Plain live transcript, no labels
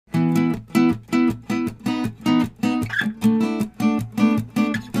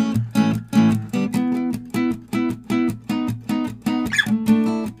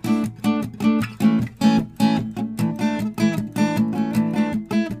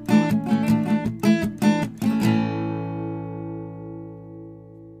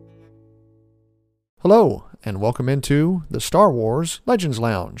Hello, and welcome into the Star Wars Legends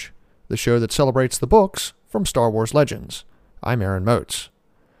Lounge, the show that celebrates the books from Star Wars Legends. I'm Aaron Moats.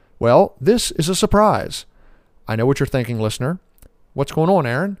 Well, this is a surprise. I know what you're thinking, listener. What's going on,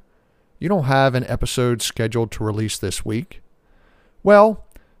 Aaron? You don't have an episode scheduled to release this week. Well,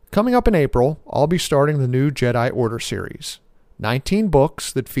 coming up in April, I'll be starting the new Jedi Order series. 19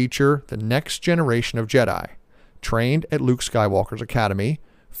 books that feature the next generation of Jedi, trained at Luke Skywalker's Academy,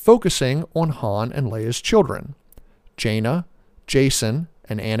 focusing on Han and Leia's children, Jaina, Jacen,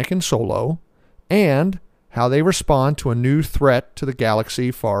 and Anakin Solo, and how they respond to a new threat to the galaxy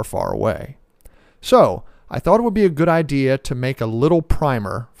far, far away. So, I thought it would be a good idea to make a little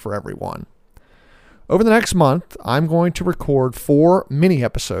primer for everyone. Over the next month, I'm going to record 4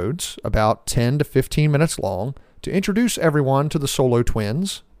 mini-episodes, about 10 to 15 minutes long, to introduce everyone to the Solo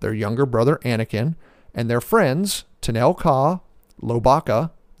twins, their younger brother Anakin, and their friends Tenel Ka,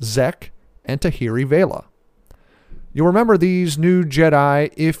 Lowbacca, Zek, and Tahiri Vela. You'll remember these new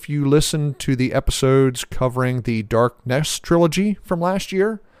Jedi if you listen to the episodes covering the Dark Nest trilogy from last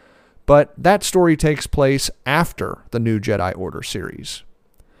year, but that story takes place after the new Jedi Order series.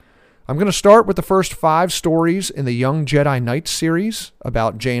 I'm going to start with the first 5 stories in the Young Jedi Knights series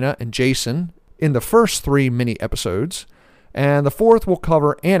about Jaina and Jacen in the first 3 mini-episodes, and the 4th will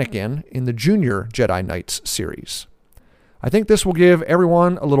cover Anakin in the Junior Jedi Knights series. I think this will give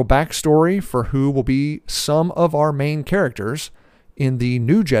everyone a little backstory for who will be some of our main characters in the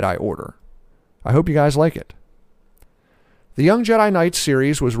new Jedi Order. I hope you guys like it. The Young Jedi Knights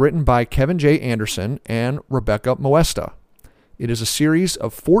series was written by Kevin J. Anderson and Rebecca Moesta. It is a series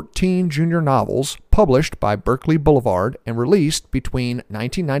of 14 junior novels published by Berkeley Boulevard and released between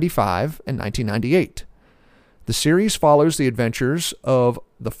 1995 and 1998. The series follows the adventures of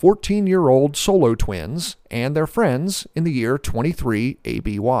the 14-year-old Solo twins and their friends in the year 23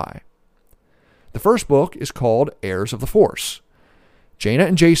 ABY. The first book is called Heirs of the Force. Jaina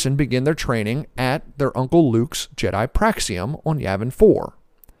and Jacen begin their training at their Uncle Luke's Jedi Praxium on Yavin 4.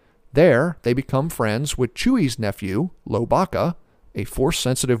 There, they become friends with Chewie's nephew, Lowbacca, a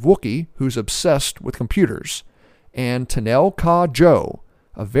Force-sensitive Wookiee who's obsessed with computers, and Tenel Ka Jo,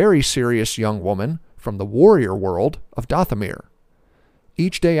 a very serious young woman from the warrior world of Dathomir.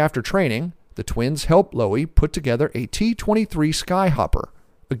 Each day after training, the twins help Loie put together a T-23 Skyhopper,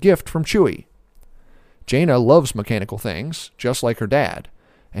 a gift from Chewie. Jaina loves mechanical things, just like her dad,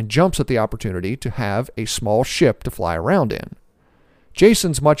 and jumps at the opportunity to have a small ship to fly around in.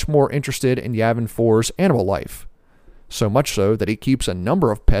 Jacen's much more interested in Yavin 4's animal life, so much so that he keeps a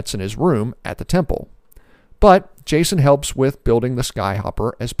number of pets in his room at the temple. But Jacen helps with building the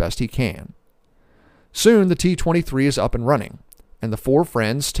Skyhopper as best he can. Soon the T-23 is up and running, and the 4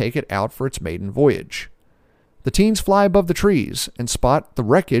 friends take it out for its maiden voyage. The teens fly above the trees and spot the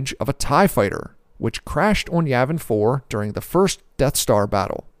wreckage of a TIE fighter, which crashed on Yavin 4 during the first Death Star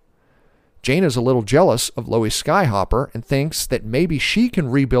battle. Jaina's a little jealous of Loie's Skyhopper and thinks that maybe she can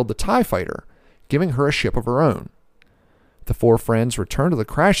rebuild the TIE fighter, giving her a ship of her own. The 4 friends return to the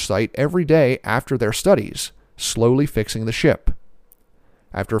crash site every day after their studies, slowly fixing the ship.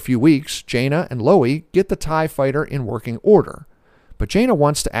 After a few weeks, Jaina and Loie get the TIE fighter in working order, but Jaina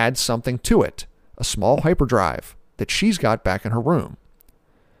wants to add something to it, a small hyperdrive that she's got back in her room.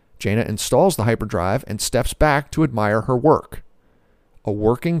 Jaina installs the hyperdrive and steps back to admire her work. A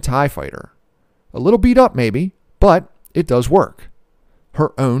working TIE fighter. A little beat up maybe, but it does work.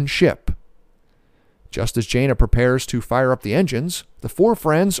 Her own ship. Just as Jaina prepares to fire up the engines, the 4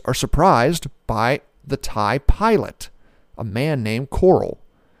 friends are surprised by the TIE pilot, a man named Coral,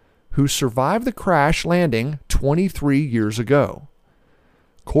 who survived the crash landing 23 years ago.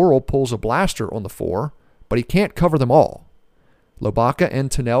 Coral pulls a blaster on the 4, but he can't cover them all. Lowbacca and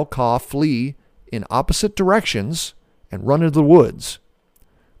Tenel Ka flee in opposite directions and run into the woods.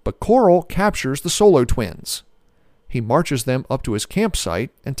 But Coral captures the Solo twins. He marches them up to his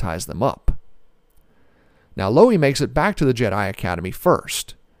campsite and ties them up. Now Loie makes it back to the Jedi Academy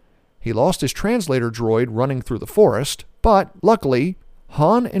first. He lost his translator droid running through the forest, but luckily,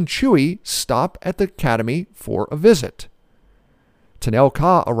 Han and Chewie stop at the Academy for a visit. Tenel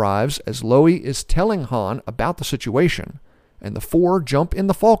Ka arrives as Loie is telling Han about the situation, and the 4 jump in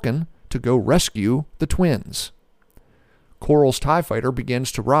the Falcon to go rescue the twins. Coral's TIE fighter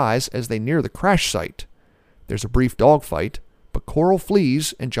begins to rise as they near the crash site. There's a brief dogfight, but Coral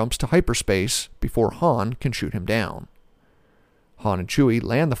flees and jumps to hyperspace before Han can shoot him down. Han and Chewie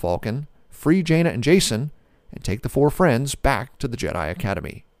land the Falcon, free Jaina and Jacen, and take the 4 friends back to the Jedi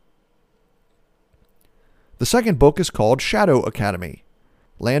Academy. The second book is called Shadow Academy.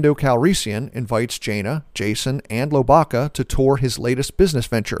 Lando Calrissian invites Jaina, Jacen, and Lowbacca to tour his latest business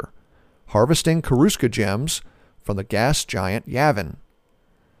venture, harvesting Karuska gems from the gas giant Yavin.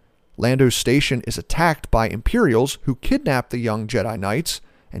 Lando's station is attacked by Imperials who kidnap the young Jedi Knights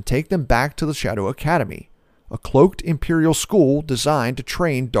and take them back to the Shadow Academy, a cloaked Imperial school designed to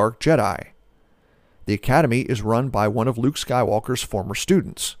train Dark Jedi. The Academy is run by one of Luke Skywalker's former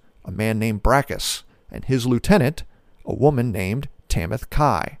students, a man named Brackus, and his lieutenant, a woman named Tamith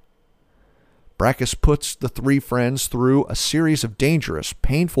Kai. Brackus puts the three friends through a series of dangerous,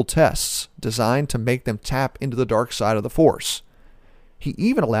 painful tests designed to make them tap into the dark side of the Force. He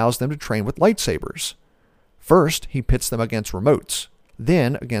even allows them to train with lightsabers. First, he pits them against remotes,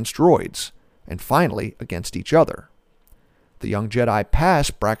 then against droids, and finally against each other. The young Jedi pass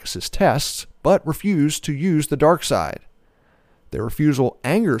Brackus' tests, but refuse to use the dark side. Their refusal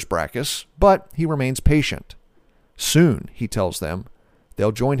angers Brackus, but he remains patient. Soon, he tells them,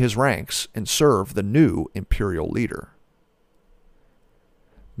 they'll join his ranks and serve the new Imperial leader.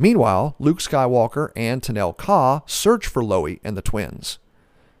 Meanwhile, Luke Skywalker and Tenel Ka search for Loey and the twins.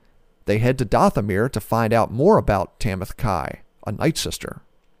 They head to Dathomir to find out more about Tamith Kai, a Night Sister.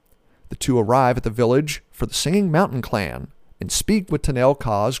 The two arrive at the village for the Singing Mountain clan and speak with Tenel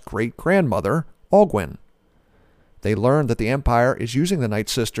Ka's great-grandmother, Ogwyn. They learn that the Empire is using the Night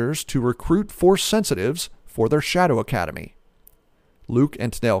Sisters to recruit Force sensitives for their Shadow Academy. Luke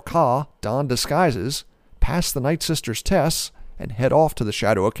and Tenel Ka don disguises, pass the Night Sisters' tests, and head off to the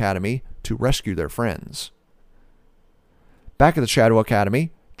Shadow Academy to rescue their friends. Back at the Shadow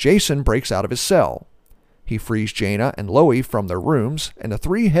Academy, Jacen breaks out of his cell. He frees Jaina and Loey from their rooms, and the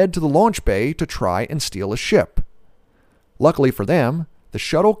three head to the launch bay to try and steal a ship. Luckily for them, the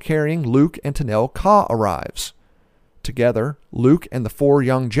shuttle carrying Luke and Tenel Ka arrives. Together, Luke and the four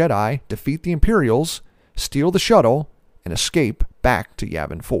young Jedi defeat the Imperials, steal the shuttle, and escape back to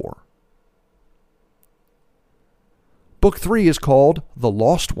Yavin 4. Book 3 is called The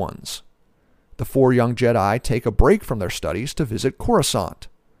Lost Ones. The four young Jedi take a break from their studies to visit Coruscant.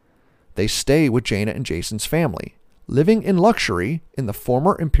 They stay with Jaina and Jacen's family, living in luxury in the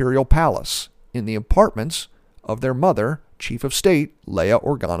former Imperial Palace, in the apartments of their mother, Chief of State Leia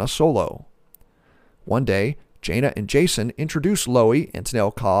Organa Solo. One day, Jaina and Jacen introduce Loey and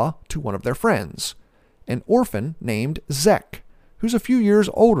Tenel Ka to one of their friends, an orphan named Zek, who's a few years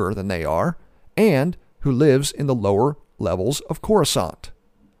older than they are, and who lives in the lower levels of Coruscant.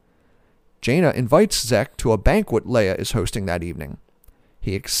 Jaina invites Zek to a banquet Leia is hosting that evening.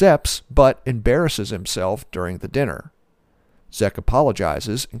 He accepts, but embarrasses himself during the dinner. Zek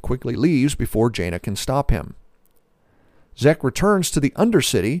apologizes and quickly leaves before Jaina can stop him. Zek returns to the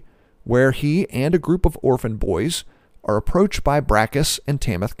Undercity, where he and a group of orphan boys are approached by Brackus and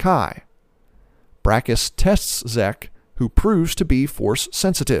Tamith Kai. Brackus tests Zek, who proves to be Force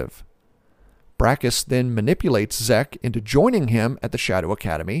sensitive. Brackus then manipulates Zek into joining him at the Shadow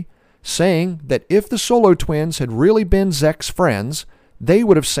Academy, saying that if the Solo twins had really been Zek's friends, they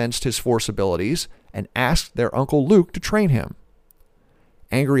would have sensed his Force abilities and asked their uncle Luke to train him.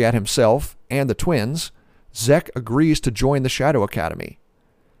 Angry at himself and the twins, Zek agrees to join the Shadow Academy.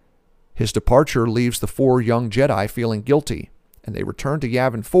 His departure leaves the four young Jedi feeling guilty, and they return to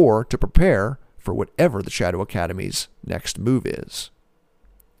Yavin 4 to prepare for whatever the Shadow Academy's next move is.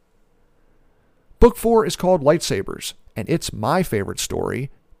 Book 4 is called Lightsabers, and it's my favorite story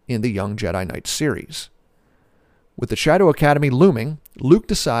in the Young Jedi Knights series. With the Shadow Academy looming, Luke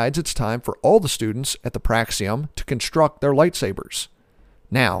decides it's time for all the students at the Praxium to construct their lightsabers.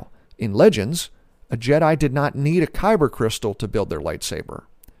 Now, in Legends, a Jedi did not need a Kyber crystal to build their lightsaber.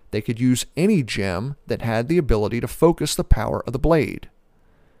 They could use any gem that had the ability to focus the power of the blade.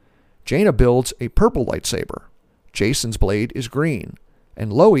 Jaina builds a purple lightsaber. Jacen's blade is green,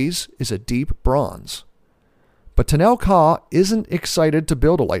 and Loey's is a deep bronze. But Tenel Ka isn't excited to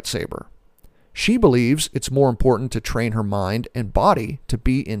build a lightsaber. She believes it's more important to train her mind and body to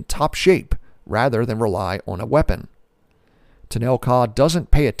be in top shape rather than rely on a weapon. Tenel Ka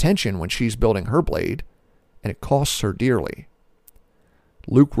doesn't pay attention when she's building her blade, and it costs her dearly.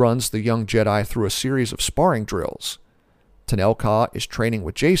 Luke runs the young Jedi through a series of sparring drills. Tenel Ka is training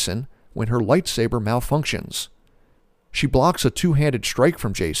with Jacen when her lightsaber malfunctions. She blocks a two-handed strike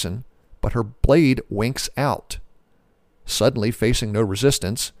from Jacen, but her blade winks out. Suddenly, facing no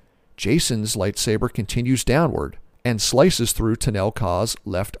resistance, Jacen's lightsaber continues downward and slices through Tenel Ka's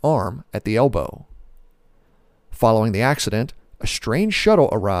left arm at the elbow. Following the accident, a strange shuttle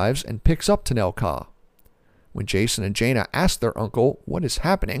arrives and picks up Tenel Ka. When Jacen and Jaina ask their uncle what is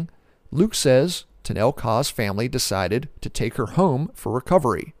happening, Luke says Tenel Ka's family decided to take her home for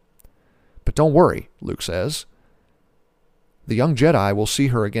recovery. But don't worry, Luke says. The young Jedi will see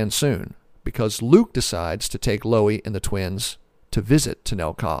her again soon, because Luke decides to take Loey and the twins to visit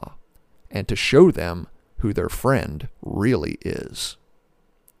Tenel Ka. and to show them who their friend really is.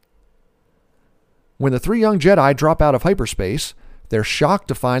 When the 3 young Jedi drop out of hyperspace, they're shocked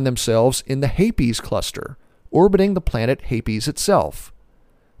to find themselves in the Hapes cluster, orbiting the planet Hapes itself.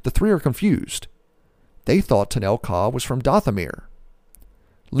 The 3 are confused. They thought Tenel Ka was from Dathomir.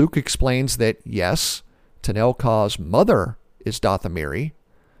 Luke explains that yes, Tenel Ka's mother is Dathomiri,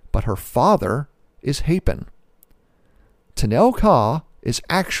 but her father is Hapan. Tenel Ka is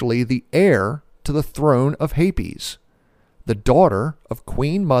actually the heir to the throne of Hapes, the daughter of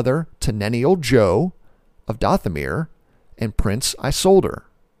Queen Mother Teneniel Jo of Dathomir and Prince Isolder.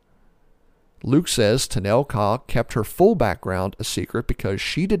 Luke says Tenel Ka kept her full background a secret because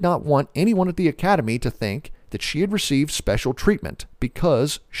she did not want anyone at the Academy to think that she had received special treatment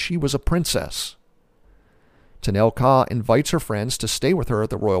because she was a princess. Tenel Ka invites her friends to stay with her at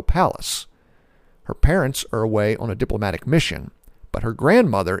the royal palace. Her parents are away on a diplomatic mission, but her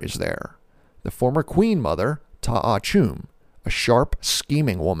grandmother is there, the former Queen Mother Ta'a Chum, a sharp,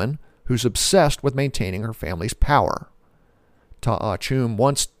 scheming woman who's obsessed with maintaining her family's power. Ta'a Chum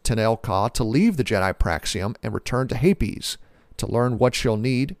wants Tenel Ka to leave the Jedi Praxium and return to Hapes to learn what she'll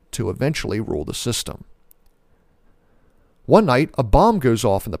need to eventually rule the system. One night, a bomb goes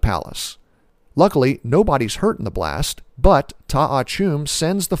off in the palace. Luckily, nobody's hurt in the blast, but Ta'a Chum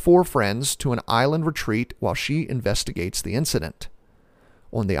sends the 4 friends to an island retreat while she investigates the incident.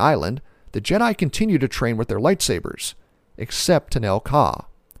 On the island, the Jedi continue to train with their lightsabers, except Tenel Ka.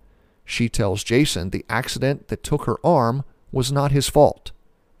 She tells Jacen the accident that took her arm was not his fault.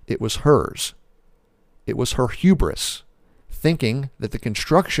 It was hers. It was her hubris, thinking that the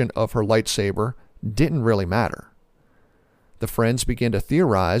construction of her lightsaber didn't really matter. The friends begin to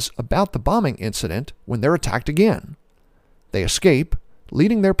theorize about the bombing incident when they're attacked again. They escape,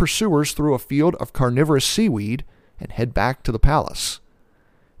 leading their pursuers through a field of carnivorous seaweed and head back to the palace.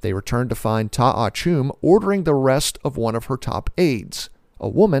 They return to find Ta'a Chum ordering the arrest of one of her top aides, a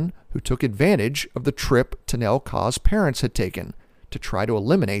woman who took advantage of the trip Tenel Ka's parents had taken to try to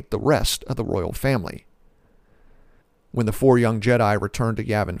eliminate the rest of the royal family. When the 4 young Jedi return to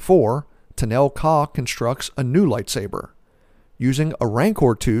Yavin 4, Tenel Ka constructs a new lightsaber, using a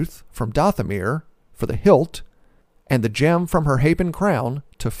Rancor tooth from Dathomir for the hilt and the gem from her Hapan crown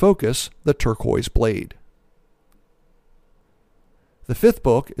to focus the turquoise blade. The 5th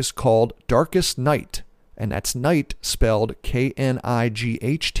book is called Darkest Night, and that's night spelled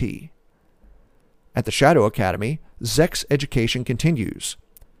Knight. At the Shadow Academy, Zek's education continues.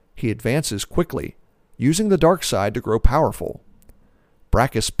 He advances quickly, using the dark side to grow powerful.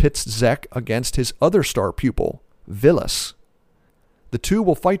 Brackus pits Zek against his other star pupil, Villas. The 2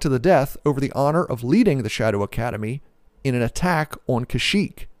 will fight to the death over the honor of leading the Shadow Academy in an attack on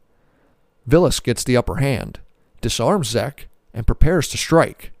Kashyyyk. Villas gets the upper hand, disarms Zek, and prepares to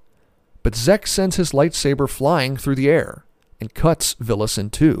strike. But Zek sends his lightsaber flying through the air and cuts Villas in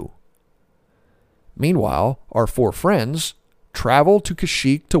 2. Meanwhile, our 4 friends travel to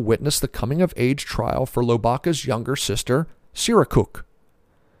Kashyyyk to witness the coming-of-age trial for Lobaka's younger sister, Sirikuk.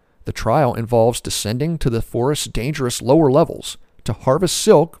 The trial involves descending to the forest's dangerous lower levels to harvest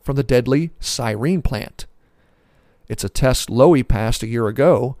silk from the deadly Cyrene plant. It's a test Loey passed a year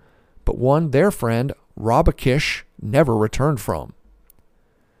ago, but one their friend Rabakish never returned from.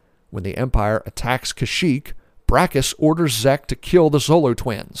 When the Empire attacks Kashyyyk, Brackus orders Zek to kill the Zolo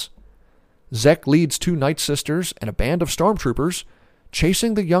twins. Zek leads 2 Night Sisters and a band of stormtroopers,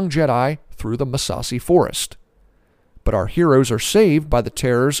 chasing the young Jedi through the Masasi forest. But our heroes are saved by the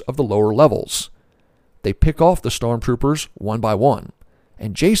terrors of the lower levels. They pick off the stormtroopers one by one,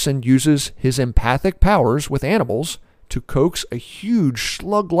 and Jacen uses his empathic powers with animals to coax a huge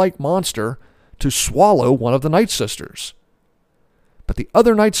slug-like monster to swallow one of the Night Sisters. But the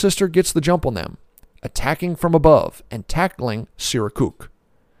other Night Sister gets the jump on them, attacking from above and tackling Sirikuk.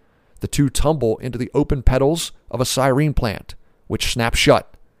 The 2 tumble into the open petals of a Cyrene plant, which snap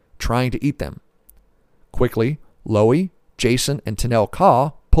shut, trying to eat them. Quickly, Loey, Jacen, and Tenel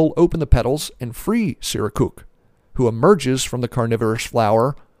Ka pull open the petals and free Sirikuk, who emerges from the carnivorous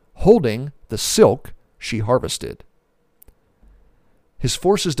flower holding the silk she harvested. His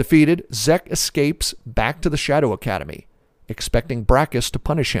forces defeated, Zek escapes back to the Shadow Academy, expecting Brackus to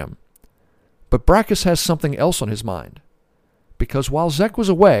punish him. But Brackus has something else on his mind, because while Zek was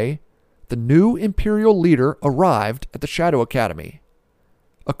away, the new Imperial leader arrived at the Shadow Academy,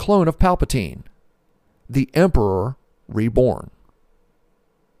 a clone of Palpatine, the Emperor Reborn.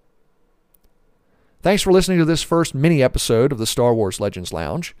 Thanks for listening to this first mini-episode of the Star Wars Legends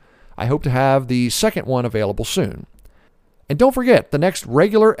Lounge. I hope to have the second one available soon. And don't forget, the next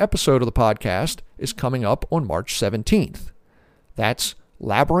regular episode of the podcast is coming up on March 17th. That's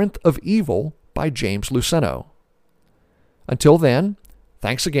Labyrinth of Evil by James Luceno. Until then,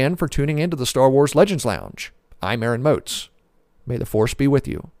 thanks again for tuning in to the Star Wars Legends Lounge. I'm Aaron Moats. May the Force be with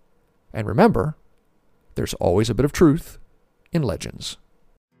you. And remember, there's always a bit of truth in Legends.